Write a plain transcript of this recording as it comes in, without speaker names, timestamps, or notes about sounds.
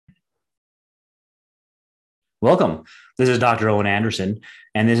Welcome. This is Dr. Owen Anderson,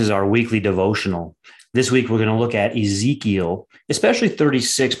 and this is our weekly devotional. This week, we're going to look at Ezekiel, especially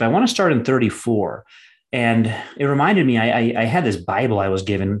 36, but I want to start in 34. And it reminded me, I had this Bible I was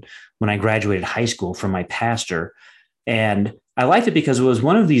given when I graduated high school from my pastor. And I liked it because it was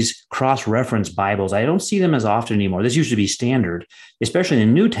one of these cross-reference Bibles. I don't see them as often anymore. This used to be standard, especially in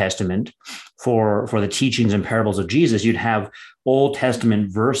the New Testament for the teachings and parables of Jesus. You'd have Old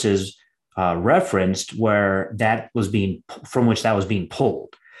Testament verses referenced where that was from which that was being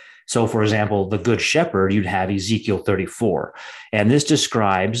pulled. So, for example, the Good Shepherd, you'd have Ezekiel 34. And this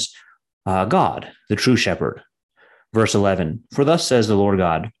describes God, the true shepherd. Verse 11, for thus says the Lord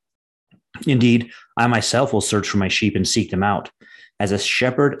God, indeed, I myself will search for my sheep and seek them out. As a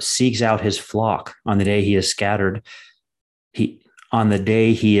shepherd seeks out his flock on the day he is scattered, on the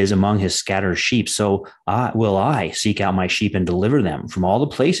day he is among his scattered sheep, so will I seek out my sheep and deliver them from all the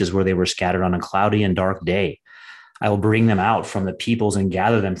places where they were scattered on a cloudy and dark day. I will bring them out from the peoples and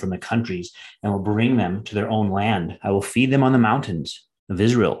gather them from the countries and will bring them to their own land. I will feed them on the mountains of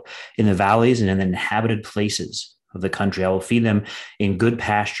Israel, in the valleys and in the inhabited places of the country. I will feed them in good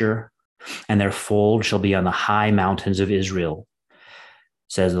pasture, and their fold shall be on the high mountains of Israel,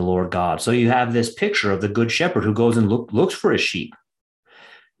 says the Lord God. So you have this picture of the good shepherd who goes and looks for his sheep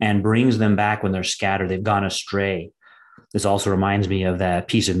and brings them back when they're scattered. They've gone astray. This also reminds me of that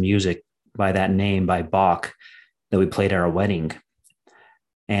piece of music by that name by Bach that we played at our wedding.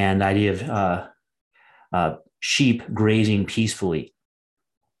 And the idea of sheep grazing peacefully.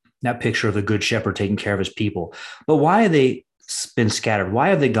 That picture of the good shepherd taking care of his people. But why have they been scattered? Why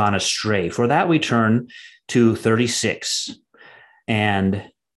have they gone astray? For that, we turn to 36. And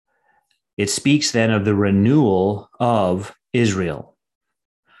it speaks then of the renewal of Israel.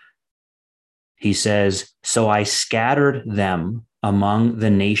 He says, so I scattered them among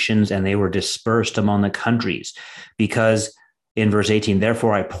the nations, and they were dispersed among the countries. Because in verse 18,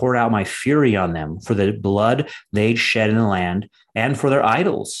 therefore I poured out my fury on them for the blood they'd shed in the land and for their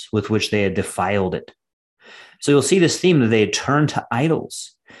idols with which they had defiled it. So you'll see this theme that they had turned to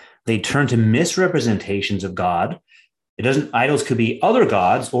idols. They turned to misrepresentations of God. Idols could be other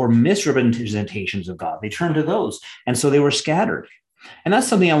gods or misrepresentations of God. They turned to those. And so they were scattered. And that's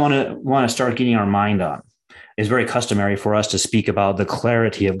something I want to start getting our mind on. It's very customary for us to speak about the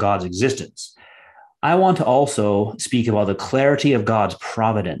clarity of God's existence. I want to also speak about the clarity of God's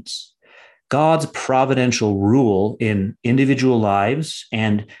providence. God's providential rule in individual lives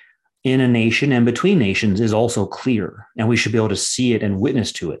and in a nation and between nations is also clear, and we should be able to see it and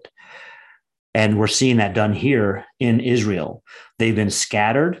witness to it. And we're seeing that done here in Israel. They've been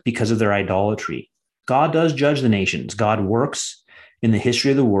scattered because of their idolatry. God does judge the nations. God works in the history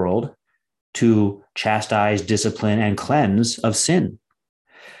of the world to chastise, discipline, and cleanse of sin.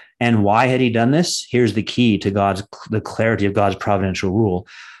 And why had he done this? Here's the key to the clarity of God's providential rule.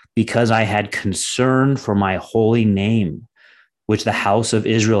 Because I had concern for my holy name, which the house of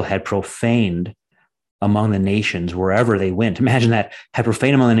Israel had profaned among the nations wherever they went. Imagine that, had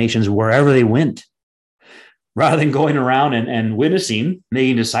profaned among the nations wherever they went. Rather than going around and witnessing,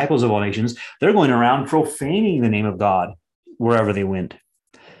 making disciples of all nations, they're going around profaning the name of God wherever they went.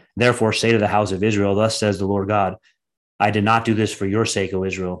 Therefore, say to the house of Israel, thus says the Lord God, I did not do this for your sake, O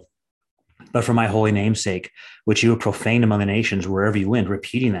Israel, but for my holy name's sake, which you have profaned among the nations wherever you went,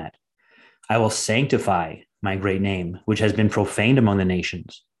 repeating that. I will sanctify my great name, which has been profaned among the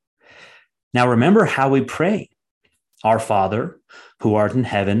nations. Now remember how we pray. Our Father, who art in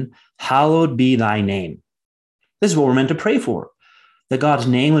heaven, hallowed be thy name. This is what we're meant to pray for, that God's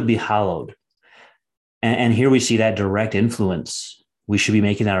name would be hallowed. And here we see that direct influence. We should be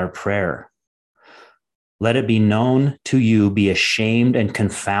making that our prayer. Let it be known to you, be ashamed and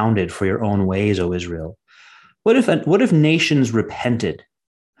confounded for your own ways, O Israel. What if nations repented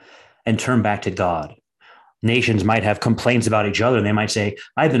and turned back to God? Nations might have complaints about each other, and they might say,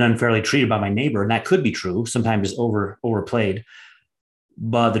 I've been unfairly treated by my neighbor, and that could be true. Sometimes it's overplayed.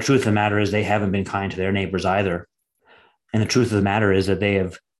 But the truth of the matter is they haven't been kind to their neighbors either. And the truth of the matter is that they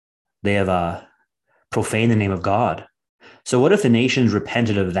have profaned the name of God. So what if the nations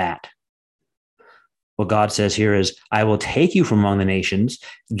repented of that? What God says here is, I will take you from among the nations,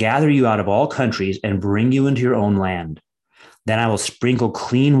 gather you out of all countries, and bring you into your own land. Then I will sprinkle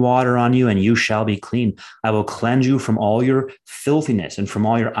clean water on you, and you shall be clean. I will cleanse you from all your filthiness and from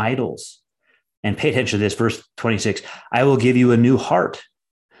all your idols. And pay attention to this, verse 26. I will give you a new heart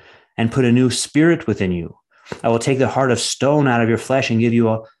and put a new spirit within you. I will take the heart of stone out of your flesh and give you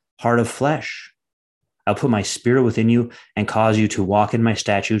a heart of flesh. I'll put my spirit within you and cause you to walk in my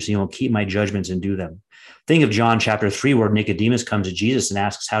statutes, and you will keep my judgments and do them. Think of John chapter 3, where Nicodemus comes to Jesus and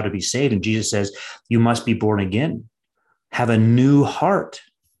asks how to be saved. And Jesus says, you must be born again, have a new heart.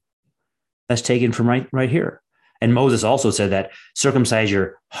 That's taken from right here. And Moses also said that circumcise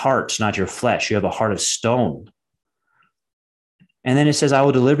your hearts, not your flesh. You have a heart of stone. And then it says, I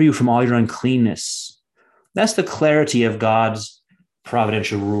will deliver you from all your uncleanness. That's the clarity of God's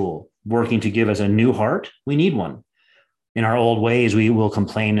providential rule, working to give us a new heart. We need one. In our old ways, we will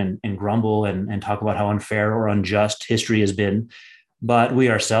complain and grumble and talk about how unfair or unjust history has been. But we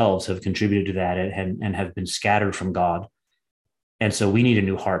ourselves have contributed to that and have been scattered from God. And so we need a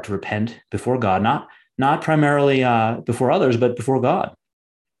new heart to repent before God, not primarily before others, but before God.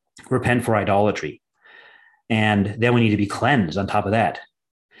 Repent for idolatry. And then we need to be cleansed on top of that,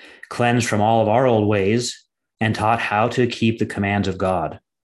 cleansed from all of our old ways and taught how to keep the commands of God.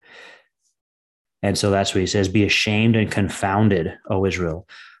 And so that's what he says, be ashamed and confounded, O Israel.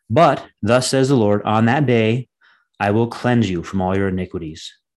 But thus says the Lord, on that day, I will cleanse you from all your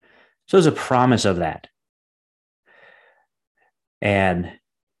iniquities. So there's a promise of that. And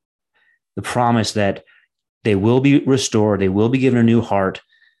the promise that they will be restored, they will be given a new heart,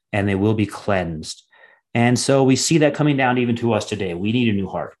 and they will be cleansed. And so we see that coming down even to us today. We need a new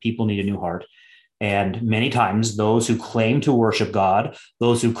heart. People need a new heart. And many times those who claim to worship God,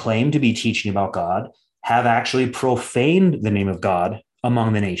 those who claim to be teaching about God, have actually profaned the name of God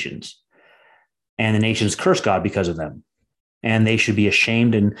among the nations. And the nations curse God because of them. And they should be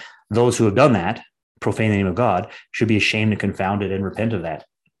ashamed. And those who have done that, profane the name of God, should be ashamed and confounded and repent of that.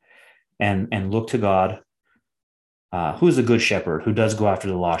 And look to God, who is a good shepherd, who does go after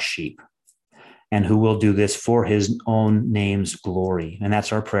the lost sheep, and who will do this for his own name's glory. And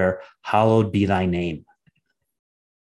that's our prayer. Hallowed be thy name.